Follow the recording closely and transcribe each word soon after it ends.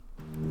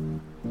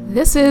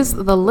This is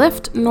the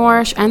Lift,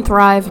 Nourish, and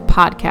Thrive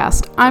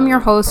podcast. I'm your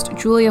host,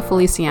 Julia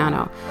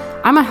Feliciano.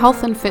 I'm a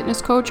health and fitness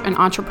coach and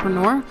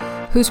entrepreneur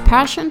whose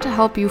passion to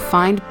help you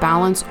find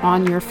balance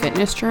on your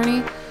fitness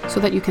journey so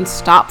that you can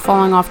stop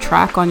falling off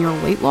track on your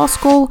weight loss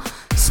goal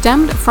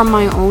stemmed from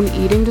my own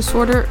eating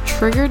disorder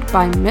triggered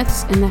by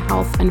myths in the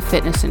health and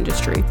fitness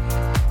industry.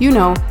 You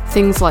know,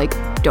 things like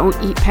don't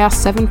eat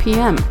past 7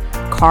 p.m.,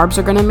 carbs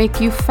are going to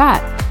make you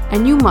fat,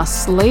 and you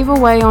must slave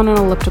away on an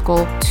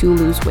elliptical to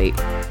lose weight.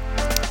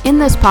 In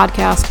this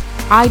podcast,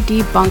 I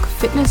debunk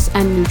fitness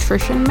and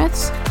nutrition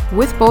myths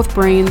with both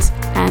brains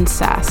and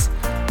sass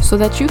so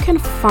that you can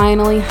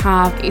finally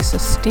have a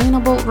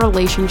sustainable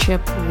relationship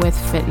with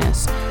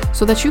fitness,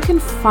 so that you can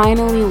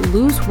finally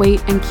lose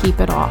weight and keep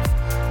it off,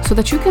 so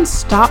that you can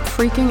stop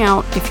freaking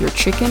out if your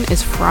chicken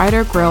is fried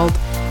or grilled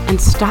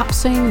and stop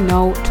saying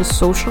no to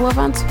social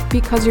events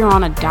because you're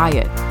on a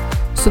diet,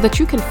 so that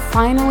you can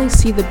finally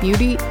see the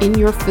beauty in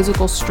your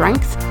physical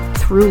strength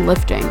through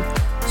lifting,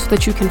 so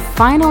that you can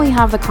finally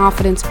have the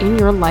confidence in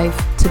your life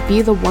to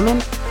be the woman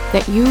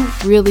that you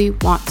really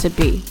want to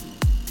be.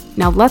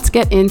 Now let's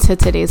get into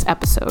today's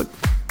episode.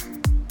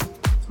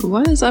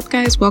 What is up,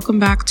 guys? Welcome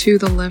back to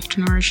the Lift,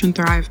 Nourish, and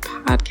Thrive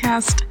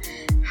podcast.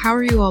 How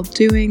are you all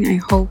doing? I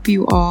hope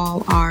you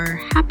all are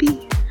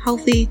happy,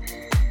 healthy,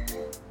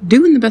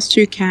 doing the best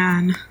you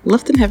can,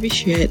 lifting heavy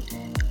shit,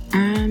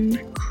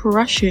 and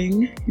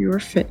crushing your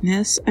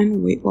fitness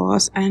and weight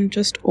loss and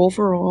just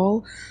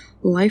overall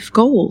life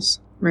goals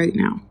right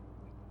now.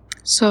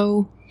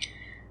 So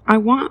I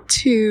want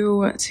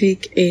to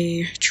take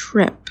a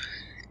trip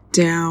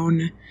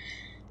down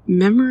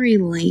memory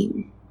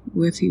lane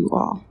with you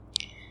all.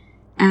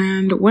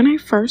 And when I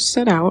first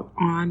set out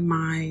on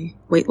my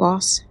weight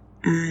loss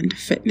and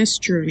fitness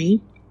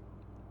journey,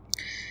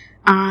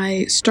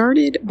 I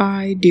started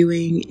by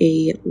doing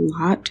a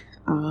lot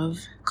of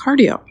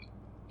cardio,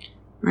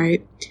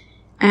 right?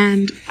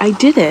 And I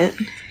did it,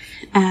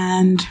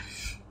 and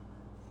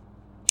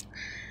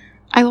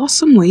I lost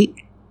some weight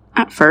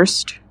at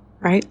first,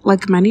 right?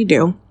 Like many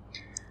do.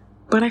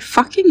 But I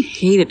fucking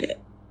hated it.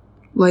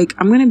 Like,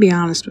 I'm going to be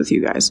honest with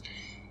you guys.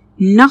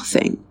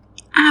 Nothing,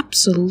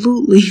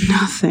 absolutely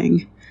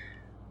nothing,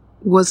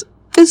 was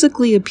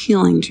physically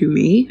appealing to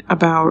me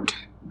about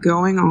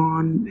going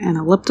on an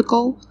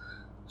elliptical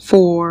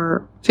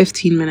for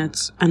 15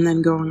 minutes and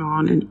then going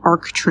on an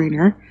arc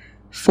trainer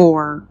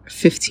for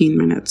 15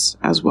 minutes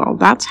as well.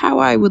 That's how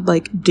I would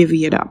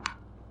divvy it up,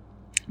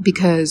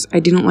 because I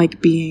didn't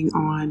like being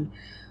on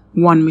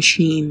one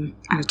machine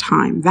at a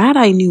time. That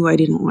I knew I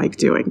didn't like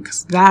doing,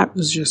 because that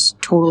was just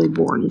totally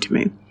boring to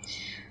me.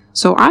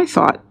 So I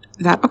thought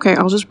that, okay,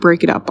 I'll just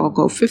break it up. I'll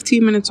go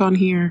 15 minutes on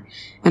here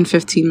and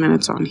 15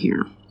 minutes on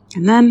here.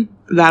 And then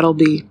that'll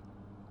be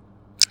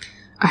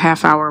a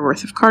half hour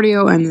worth of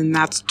cardio, and then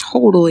that's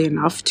totally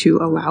enough to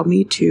allow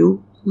me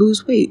to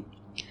lose weight.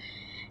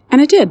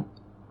 And it did.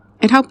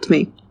 It helped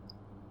me.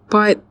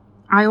 But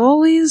I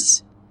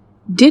always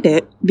did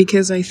it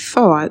because I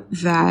thought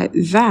that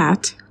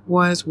that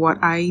was what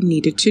I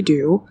needed to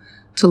do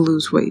to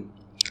lose weight.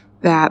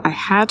 That I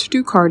had to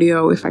do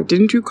cardio. If I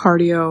didn't do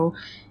cardio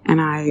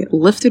and I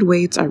lifted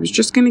weights, I was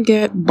just going to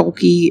get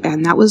bulky,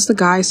 and that was the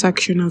guy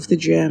section of the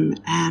gym.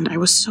 And I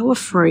was so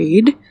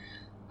afraid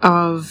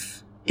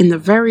of, in the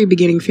very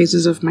beginning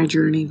phases of my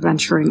journey,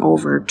 venturing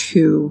over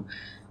to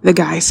the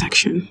guy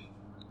section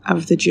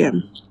of the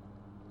gym,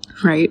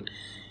 right?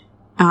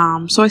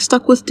 So I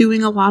stuck with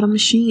doing a lot of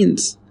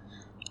machines.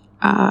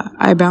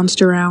 I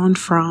bounced around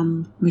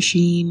from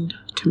machine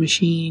to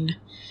machine,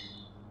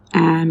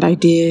 and I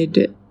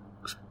did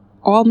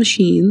all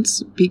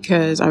machines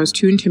because I was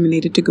too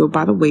intimidated to go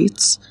by the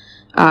weights.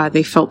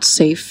 They felt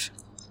safe.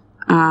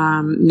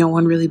 No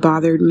one really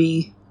bothered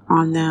me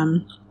on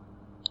them.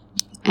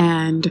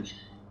 And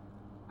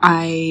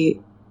I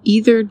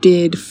either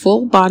did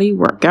full body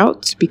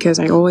workouts, because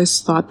I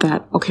always thought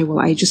that, okay, well,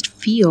 I just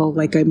feel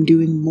like I'm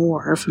doing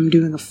more if I'm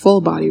doing a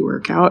full body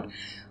workout,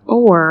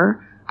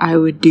 or I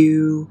would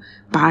do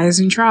bis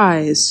and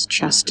tris,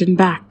 chest and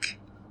back,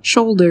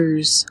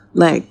 shoulders,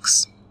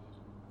 legs,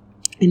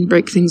 and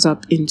break things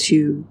up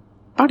into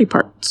body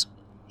parts.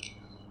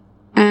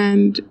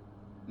 And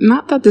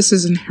not that this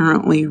is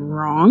inherently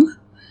wrong.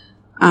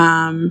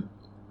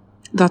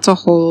 That's a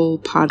whole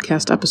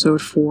podcast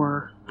episode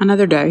for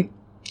another day.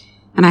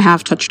 And I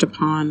have touched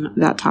upon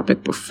that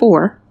topic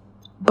before.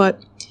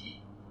 But,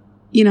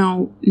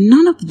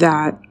 none of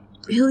that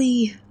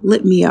really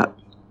lit me up.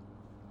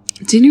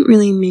 It didn't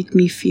really make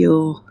me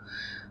feel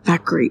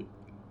that great,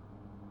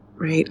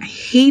 right? I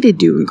hated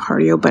doing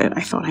cardio, but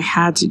I thought I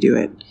had to do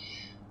it.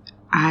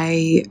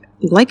 I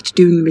liked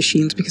doing the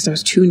machines because I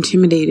was too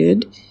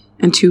intimidated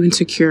and too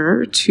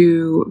insecure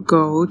to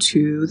go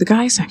to the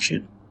guy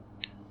section.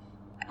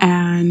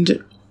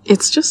 And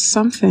it's just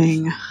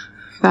something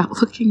that,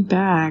 looking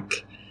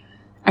back,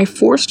 I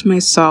forced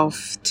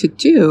myself to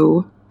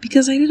do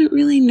because I didn't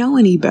really know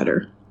any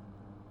better.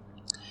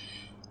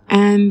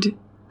 And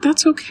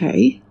that's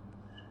okay,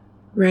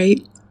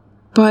 right?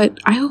 But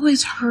I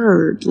always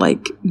heard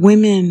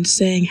women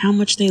saying how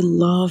much they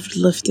loved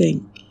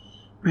lifting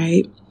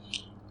right?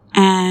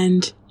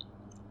 And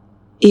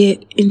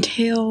it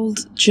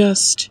entailed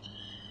just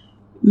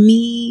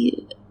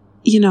me,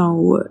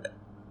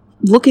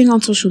 looking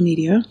on social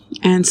media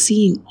and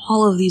seeing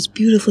all of these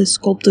beautifully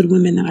sculpted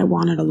women that I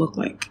wanted to look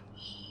like.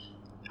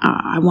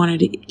 I wanted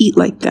to eat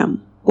like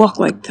them, walk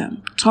like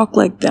them, talk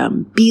like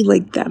them, be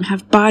like them,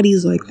 have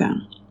bodies like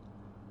them.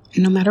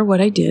 And no matter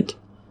what I did,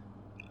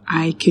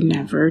 I could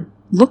never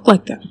look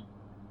like them,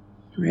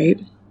 right?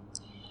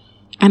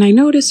 And I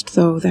noticed,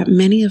 though, that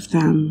many of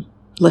them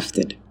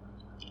lifted,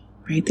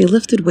 right? They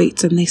lifted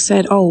weights and they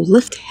said, oh,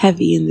 lift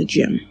heavy in the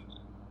gym.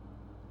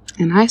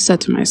 And I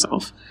said to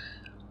myself,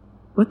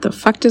 what the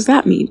fuck does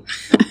that mean?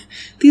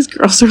 These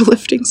girls are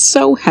lifting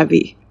so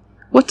heavy.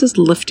 What does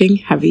lifting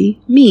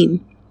heavy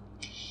mean?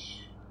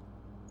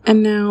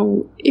 And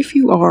now, if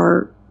you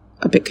are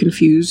a bit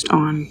confused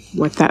on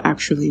what that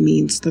actually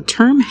means, the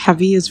term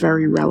heavy is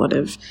very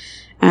relative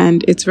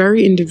and it's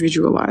very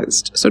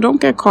individualized. So don't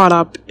get caught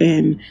up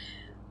in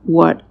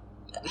what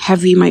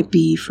heavy might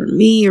be for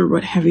me or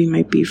what heavy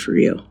might be for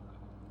you,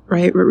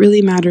 right? What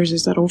really matters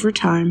is that over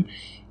time,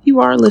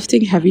 you are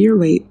lifting heavier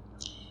weight,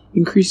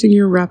 increasing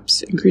your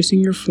reps,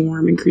 increasing your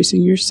form,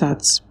 increasing your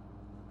sets,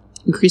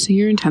 increasing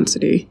your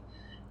intensity,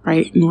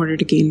 right, in order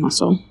to gain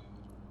muscle.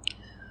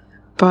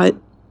 But,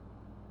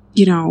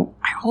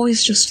 I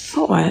always just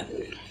thought,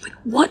 like,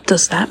 what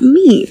does that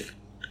mean?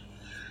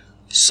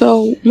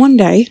 So one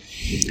day,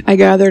 I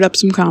gathered up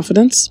some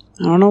confidence.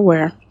 I don't know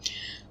where,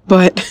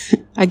 but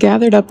I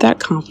gathered up that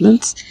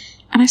confidence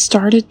and I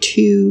started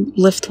to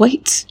lift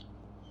weights.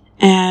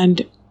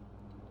 And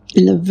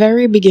in the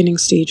very beginning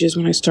stages,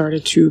 when I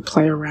started to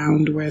play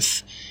around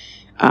with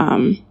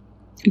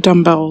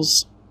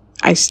dumbbells,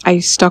 I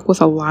stuck with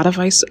a lot of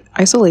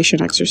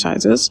isolation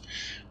exercises,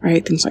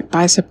 right? Things like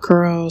bicep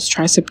curls,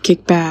 tricep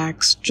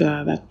kickbacks,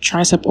 that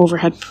tricep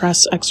overhead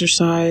press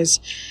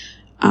exercise,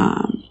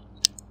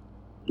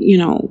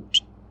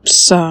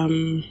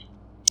 some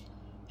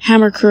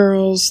hammer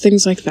curls,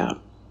 things like that.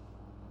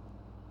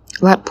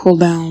 Lat pull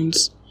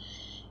downs.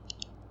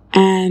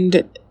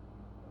 And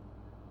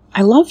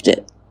I loved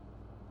it.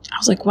 I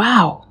was like,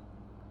 wow,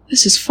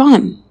 this is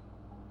fun.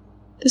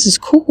 This is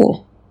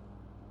cool.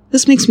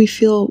 This makes me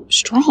feel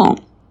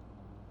strong,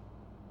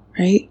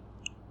 right?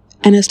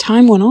 And as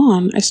time went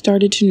on, I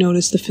started to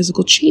notice the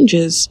physical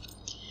changes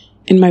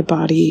in my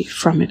body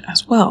from it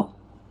as well,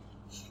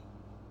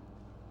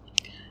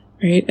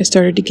 right? I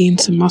started to gain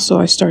some muscle.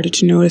 I started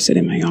to notice it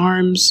in my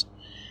arms,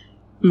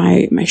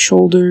 my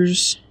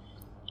shoulders,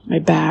 my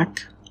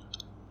back,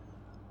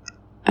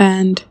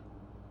 and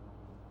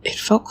it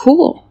felt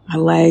cool. My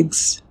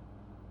legs,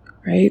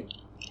 right?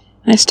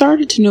 And I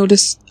started to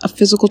notice a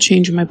physical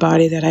change in my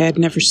body that I had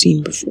never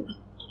seen before.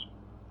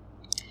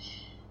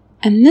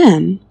 And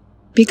then,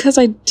 because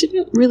I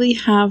didn't really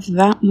have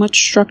that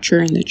much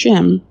structure in the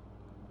gym,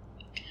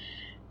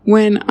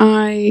 when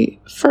I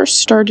first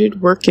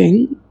started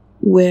working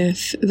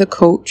with the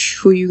coach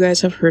who you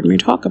guys have heard me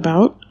talk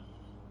about,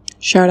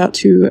 shout out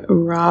to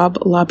Rob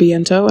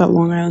Labiento at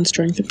Long Island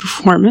Strength and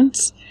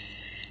Performance.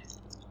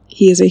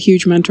 He is a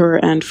huge mentor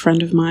and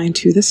friend of mine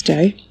to this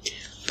day.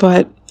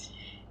 But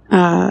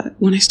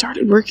when I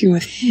started working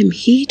with him,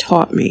 he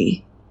taught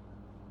me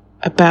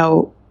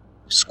about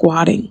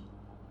squatting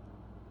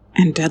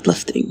and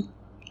deadlifting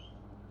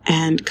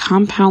and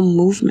compound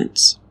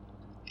movements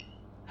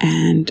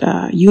and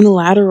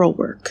unilateral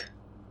work,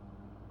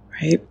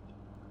 right?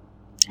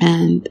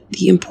 And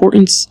the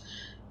importance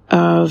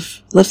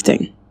of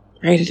lifting,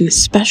 right? And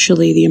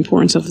especially the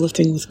importance of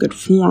lifting with good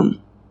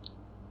form,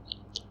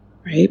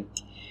 right?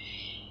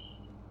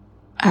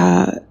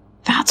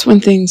 That's when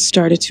things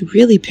started to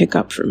really pick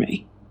up for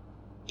me.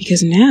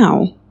 Because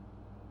now,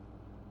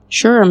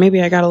 sure,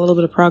 maybe I got a little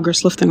bit of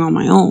progress lifting on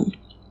my own,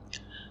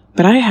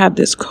 but I had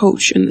this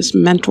coach and this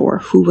mentor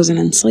who was an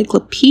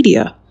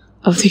encyclopedia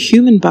of the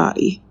human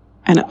body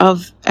and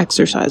of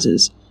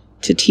exercises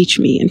to teach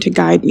me and to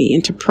guide me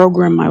and to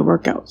program my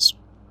workouts.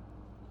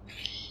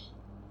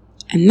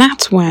 And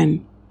that's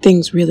when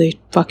things really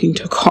fucking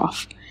took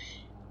off.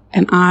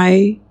 And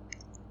I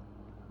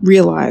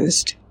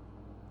realized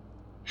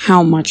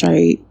how much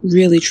I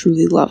really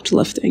truly loved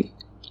lifting,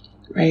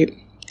 right?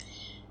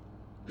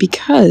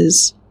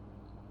 Because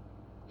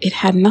it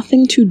had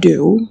nothing to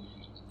do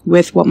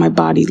with what my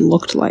body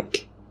looked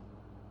like,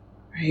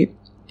 right?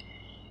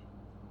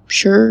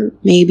 Sure,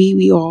 maybe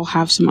we all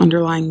have some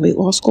underlying weight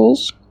loss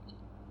goals,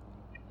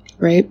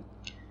 right?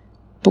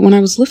 But when I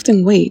was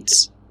lifting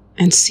weights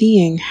and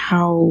seeing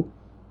how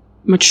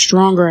much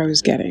stronger I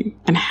was getting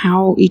and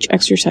how each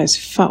exercise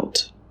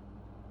felt,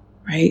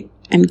 right?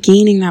 And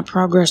gaining that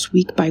progress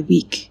week by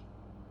week,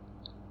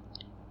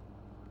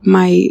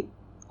 my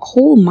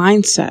whole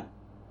mindset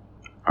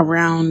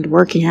around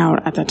working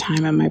out at that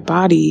time in my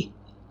body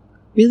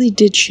really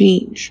did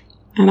change.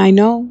 And I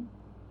know,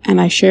 and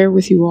I share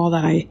with you all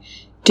that I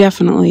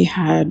definitely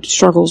had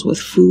struggles with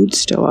food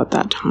still at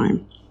that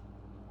time.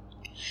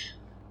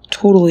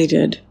 Totally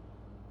did.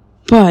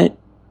 But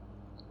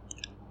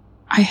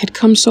I had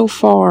come so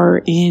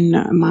far in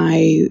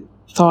my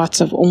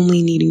thoughts of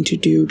only needing to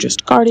do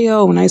just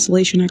cardio and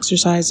isolation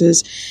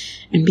exercises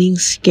and being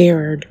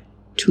scared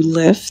to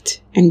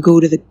lift and go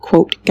to the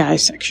quote guy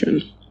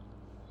section,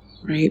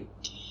 right?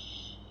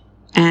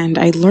 And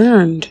I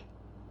learned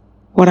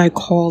what I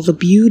call the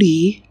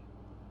beauty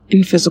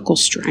in physical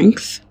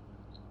strength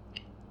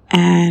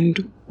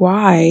and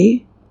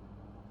why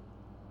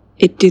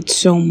it did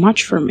so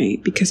much for me,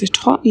 because it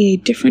taught me a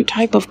different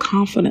type of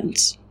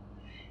confidence.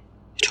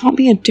 It taught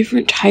me a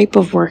different type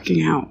of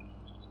working out.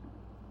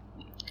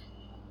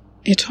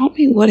 It taught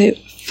me what it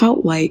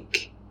felt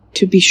like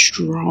to be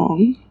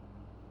strong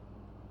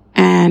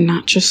and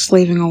not just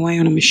slaving away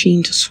on a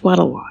machine to sweat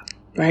a lot,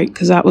 right?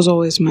 Because that was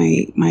always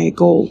my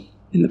goal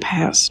in the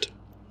past.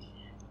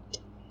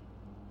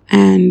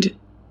 And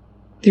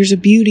there's a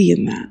beauty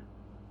in that,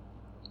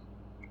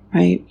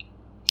 right?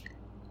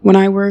 When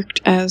I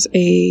worked as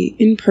a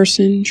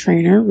in-person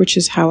trainer, which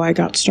is how I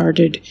got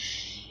started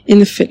in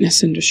the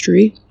fitness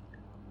industry,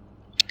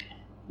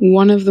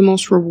 one of the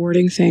most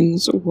rewarding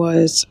things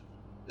was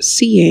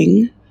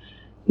seeing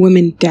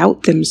women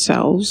doubt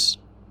themselves,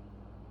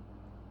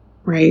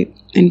 right,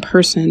 in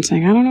person,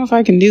 saying, I don't know if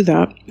I can do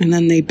that. And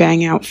then they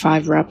bang out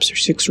 5 reps or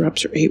 6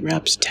 reps or 8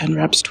 reps, 10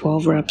 reps,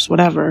 12 reps,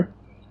 whatever.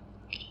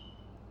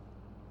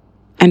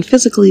 And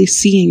physically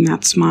seeing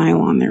that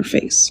smile on their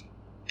face.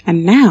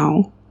 And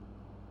now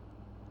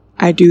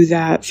I do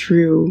that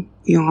through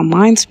the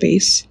online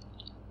space,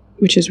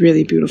 which is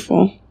really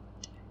beautiful.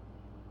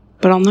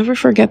 But I'll never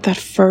forget that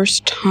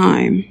first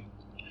time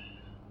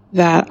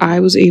that I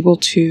was able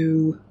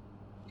to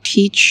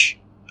teach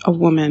a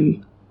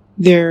woman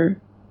their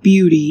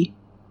beauty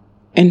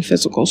and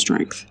physical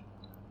strength.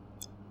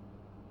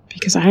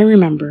 Because I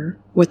remember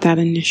what that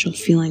initial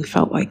feeling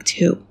felt like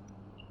too.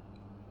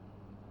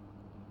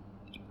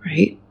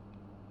 Right?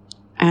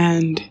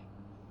 And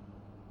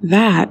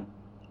that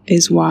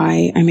is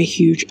why I'm a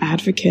huge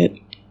advocate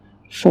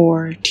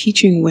for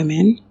teaching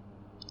women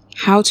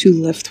how to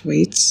lift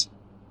weights,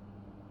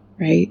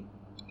 right?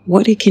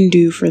 What it can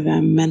do for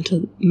them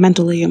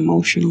mentally,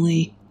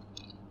 emotionally,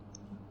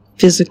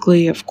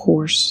 physically, of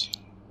course.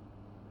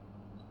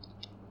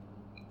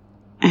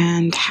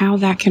 And how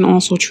that can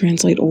also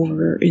translate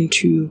over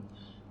into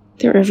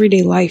their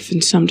everyday life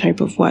in some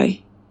type of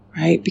way,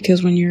 right?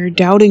 Because when you're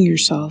doubting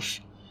yourself,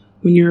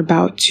 when you're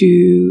about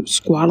to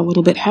squat a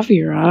little bit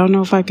heavier, I don't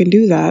know if I can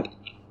do that,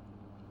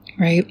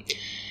 right?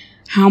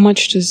 How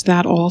much does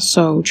that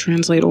also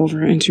translate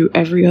over into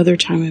every other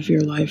time of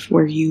your life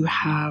where you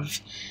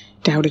have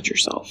doubted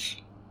yourself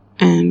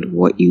and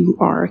what you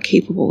are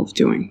capable of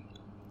doing,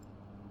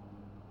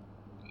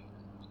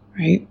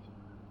 right?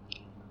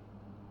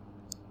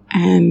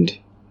 And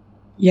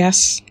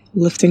yes,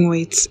 lifting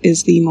weights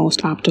is the most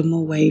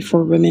optimal way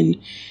for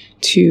women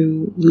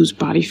to lose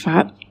body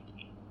fat,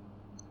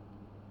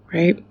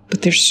 right?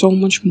 But there's so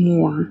much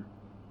more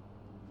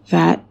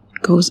that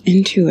goes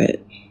into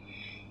it,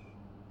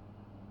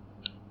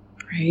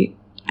 right?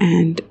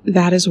 And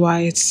that is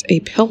why it's a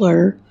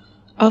pillar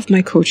of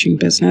my coaching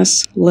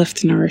business,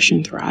 Lift, Nourish,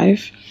 and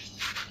Thrive.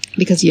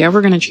 Because yeah,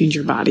 we're going to change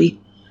your body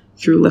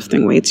through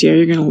lifting weights. Yeah,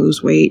 you're going to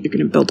lose weight. You're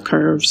going to build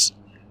curves,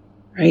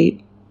 right?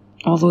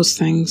 All those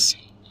things.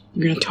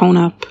 You're going to tone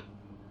up.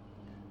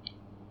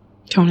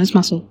 Tone is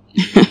muscle.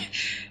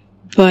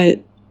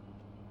 But,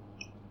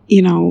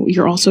 you know,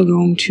 you're also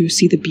going to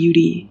see the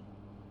beauty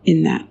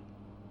in that.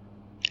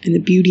 And the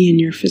beauty in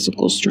your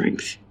physical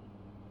strength.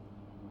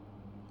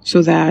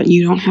 So that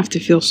you don't have to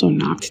feel so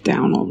knocked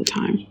down all the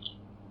time.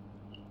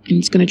 And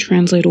it's going to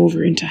translate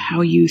over into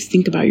how you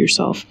think about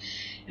yourself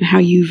and how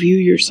you view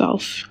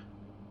yourself.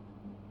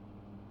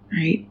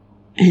 Right?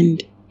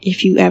 And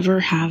if you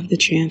ever have the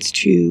chance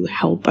to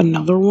help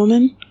another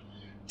woman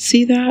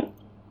see that,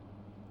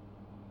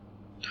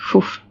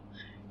 whew,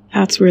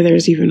 that's where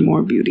there's even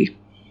more beauty.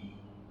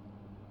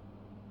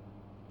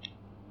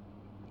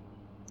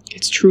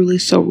 It's truly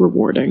so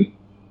rewarding.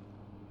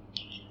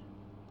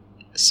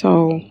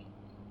 So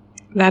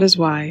that is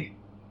why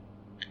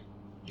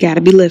you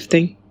gotta be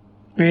lifting,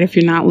 right? If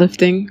you're not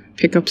lifting,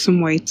 pick up some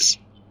weights.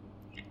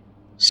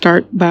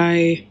 Start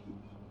by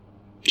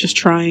just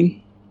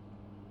trying,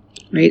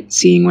 right?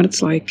 Seeing what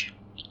it's like,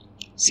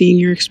 seeing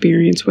your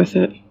experience with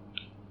it.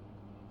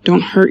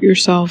 Don't hurt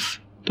yourself.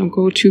 Don't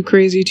go too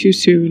crazy too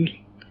soon,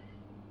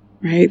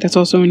 right? That's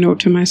also a note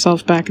to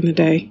myself back in the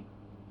day,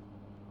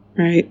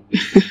 right?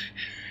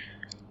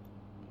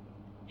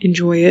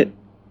 Enjoy it.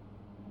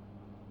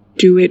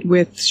 Do it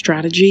with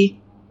strategy,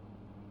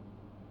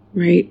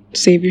 right?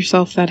 Save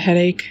yourself that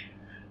headache.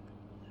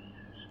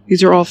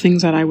 These are all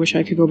things that I wish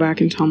I could go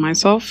back and tell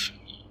myself,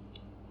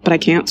 but I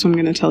can't, so I'm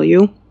going to tell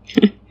you.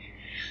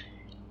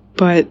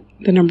 But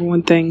the number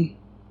one thing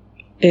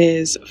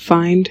is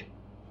find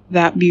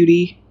that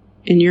beauty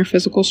in your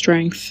physical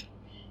strength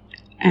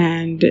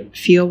and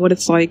feel what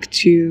it's like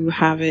to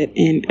have it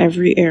in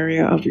every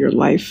area of your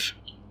life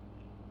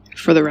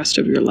for the rest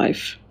of your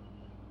life.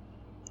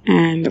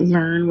 And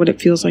learn what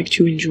it feels like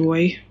to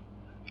enjoy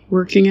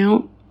working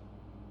out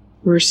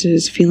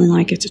versus feeling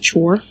like it's a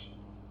chore.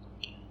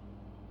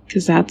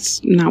 Because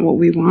that's not what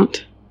we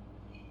want.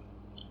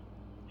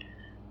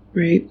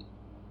 right?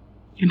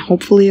 And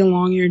hopefully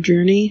along your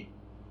journey,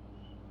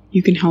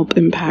 you can help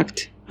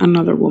impact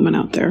another woman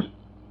out there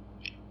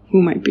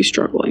who might be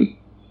struggling.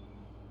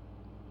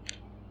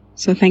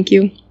 So thank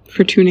you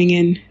for tuning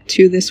in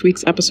to this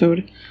week's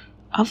episode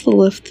of the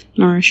Lift,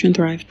 Nourish, and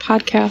Thrive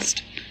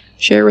podcast.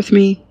 Share with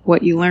me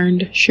what you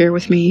learned. Share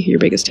with me your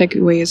biggest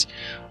takeaways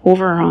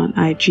over on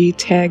IG.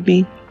 Tag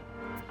me.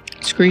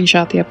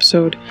 Screenshot the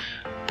episode.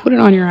 Put it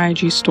on your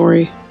IG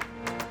story.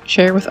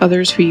 Share with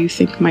others who you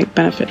think might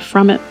benefit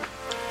from it.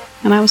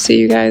 And I will see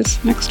you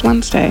guys next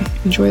Wednesday.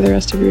 Enjoy the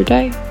rest of your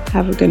day.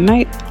 Have a good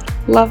night.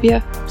 Love ya.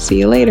 See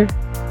you later.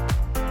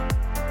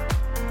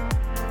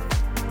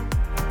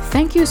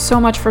 Thank you so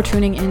much for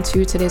tuning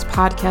into today's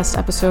podcast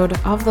episode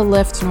of the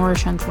Lift,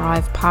 Nourish, and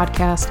Thrive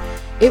podcast.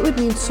 It would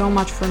mean so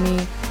much for me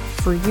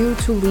for you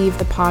to leave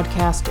the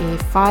podcast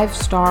a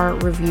 5-star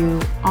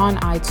review on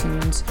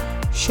iTunes.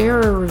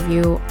 Share a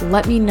review.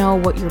 Let me know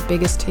what your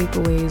biggest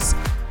takeaways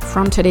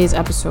from today's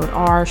episode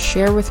are.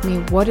 Share with me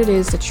what it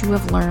is that you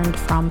have learned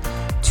from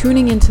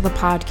tuning into the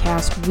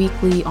podcast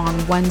weekly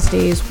on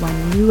Wednesdays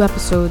when new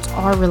episodes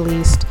are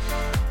released.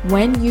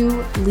 When you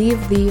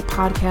leave the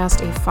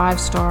podcast a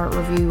 5-star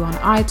review on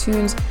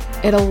iTunes,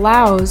 it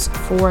allows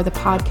for the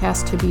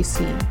podcast to be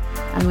seen.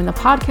 And when the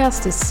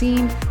podcast is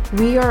seen,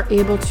 we are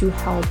able to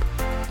help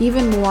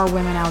even more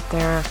women out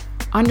there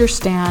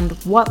understand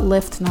what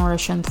Lift,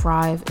 Nourish, and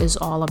Thrive is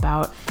all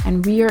about.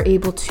 And we are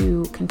able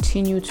to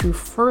continue to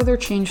further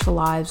change the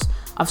lives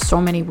of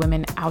so many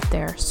women out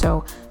there.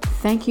 So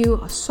thank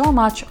you so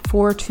much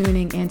for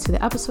tuning into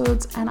the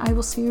episodes, and I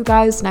will see you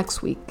guys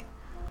next week.